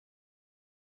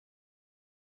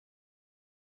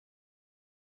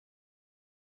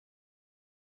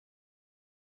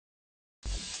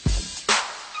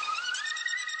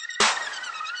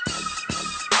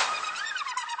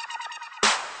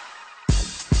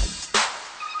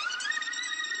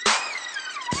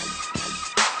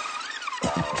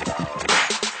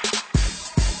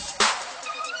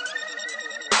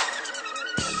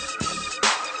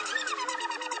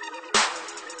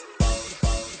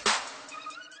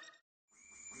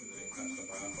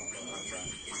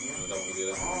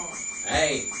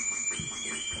Hey,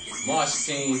 Mosh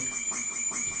team,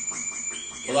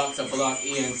 block to block,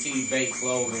 ENT, bait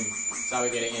clothing. That's how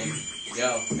we get it in.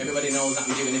 Yo, everybody knows that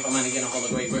I'm giving if I'm gonna get a hold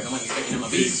of Great Britain, I'm gonna spitting on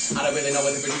my beats. I don't really know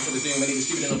what the producer was doing when he was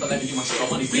distributing up, but let me do my shit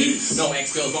up on his beats. No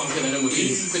ex-girls, but I'm killing them with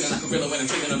beats. Feeling like a gorilla when I'm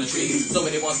triggering on the trees.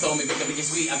 Somebody once told me, Victor, be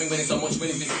sweet. I've been winning so much,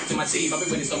 winning to my teeth. I've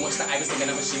been winning so much that I was thinking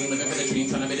of a machine, living for the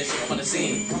dream, trying to be the shit up on the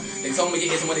scene. They told me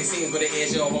it isn't what it seems, but it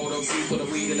is. Yo, hold up, see, put a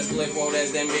weed in a split, whoa,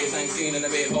 there's them bits. I ain't seen in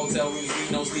a bit, hotel room,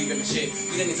 sweet, no sleeping for shit.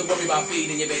 You didn't need to worry about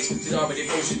feeding your bitch. She's already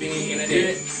full, she's been eating a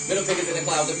dick. Middle fingers in the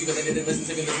clouds of people that didn't listen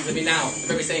to me now.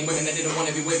 The very same women that didn't want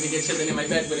to be with me. Chilling in my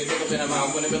bed with a dick up in her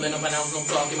mouth. When I'm building up an ounce, no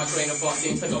talking, my train of thought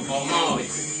seems to go all Molly.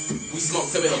 We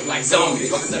smoke till we look like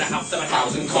zombies. Welcome to the house of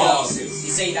 1,000 causes.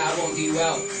 You say that I won't do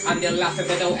well, and they'll laugh if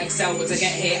I don't excel. But to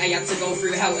get here, I had to go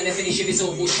through hell, and the finish of his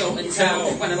awful show and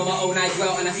tell. When I'm on my own, I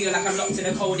dwell, and I feel like I'm locked in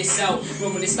the coldest cell.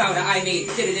 Run with the style that I made,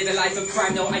 didn't live a life of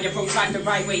crime. No, I approach life the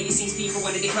right way. It seems people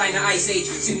want to decline the ice age.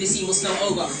 Soon the scene will snow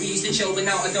over. We used to chill, but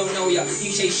now I don't know ya.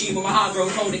 You chase you, but my heart grown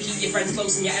colder. Keep your friends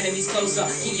close and your enemies closer.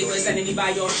 Keep your worst enemy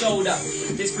by your shoulder.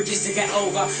 This bridge to get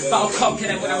over, but I'll conquer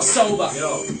them when I'm sober.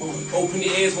 Yo, open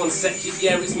your ears, one sec.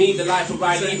 Yeah, it's me, the life of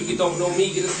Riley. But you don't know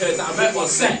me, you just heard that I rap one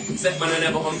set. Set man, I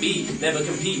never on beat, never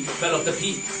compete. Fell off the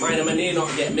peak, mine am an ear not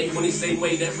yet. Make money same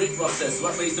way that Rick Ross says.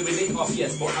 What ways do we lick off?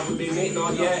 Yes, but I haven't been lit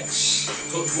not yet.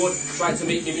 Touch wood, tried to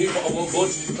make me move, but I won't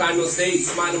budge. Climbed on stage,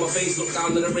 smile on my face, look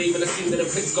down at the rave, and I seen that the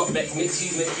pricks got vexed. Nick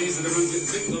cheese, Nick views, and the rooms get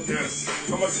zipped up. Yes,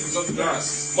 come on, zipped up the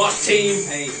gas. Mosh team,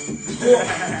 hey.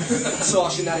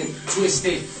 Saucing at it,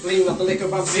 twisted, lean off the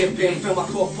liquor I'm sipping. Fill my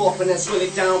cup up and then swill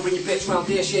it down. Bring your bitch round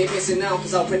here, she ain't missing now.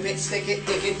 Cause I'll rip it, stick it,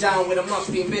 dick it down with a mush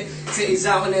being bit. Titties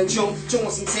out and then jump, jump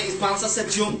with some titties bounce. I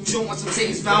said jump, jump with some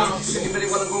titties bounce. If you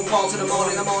really wanna go ball to the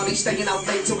morning, staying out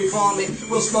late till we vomit.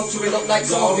 We'll smoke till we look like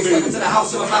zombies. Welcome to the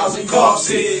house of 1,000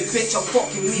 corpses. Bitch, I'm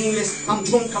fucking meanless. I'm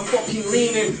drunk, I'm fucking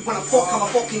leaning. When I fuck, I'm a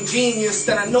fucking genius.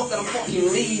 Then I knock that I'm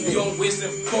fucking leaving. Young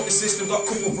wisdom, fuck the system, got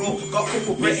couple bro, got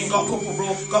couple Britain, got couple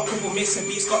roll, got couple missing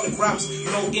beats, got the grams,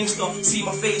 no Insta. See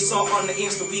my face all on the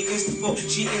Insta, we Insta fuck,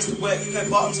 she Insta work. Her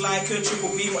bottoms like her triple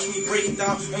B, watch me break it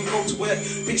down and go to work.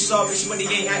 Bitch saw bitch when they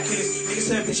ain't at killers. Niggas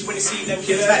serve bitch when they see them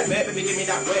killers. Like Mert, baby give me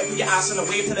that work. Put your ass on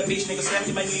the wave, tell the bitch niggas left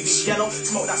in my new bitch yellow.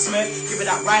 Smoke that smirk, give her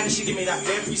that ride and she give me that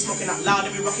verb. We smoking that loud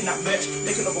and we rocking that merch.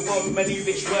 Making up a one with my new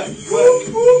bitch work.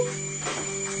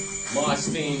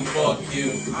 Mosh team, fuck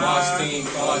you. Mosh team,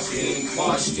 Mosh team,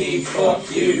 Mosh team, fuck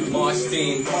you. Mosh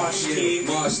team, Mosh team,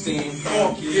 Mosh team,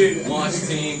 fuck you. Mosh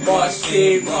team, Mosh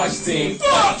team, Mosh team,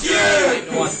 fuck you.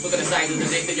 Look at the size of the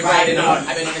dick that you're riding on.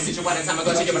 I've been on this situation one time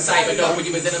ago, you're a cyber dog. When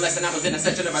you was in a lesson, I was in a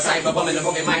section of a cyber bomb in the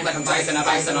fucking mic like I'm Tyson, a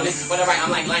bison on it. When I write, I'm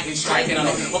like lightning striking on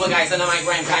it. All the guys on the mic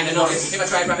rhyme kinda know this. If I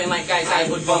tried rapping like guys, I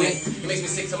would vomit. It makes me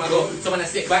sick to my gut. So when I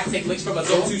sit back, take licks from a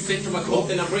door, 2 sips from a cup,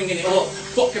 then I'm bringing it up.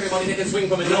 Fuck everybody that can swing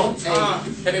from a nut.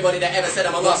 Everybody that ever said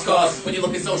I'm a lost cause. When you're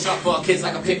looking so shocked for kids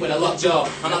like a pig with a locked jaw.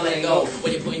 I'm not letting go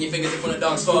when you're putting your fingers in front of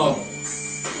dogs for.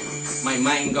 My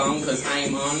mind gone cause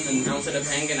I'm on. An ounce of the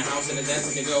pen in a house in the den.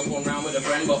 Take a girl going round with a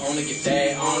friend, but only if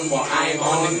they're on what I'm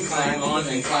on. And climb on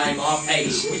and climb off. Hey,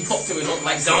 we fuck till we look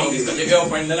like zombies. Cause your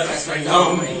girlfriend and her best friend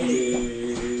gone.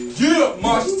 Yeah,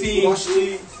 Mosh team. Mosh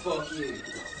team, fuck you.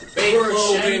 Big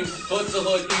clothing, hood to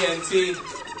hood ENT.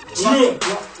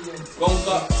 Won't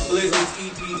got Blizzard's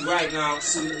EPs right now.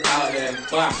 Out there.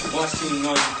 But Mosh team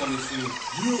noise coming soon.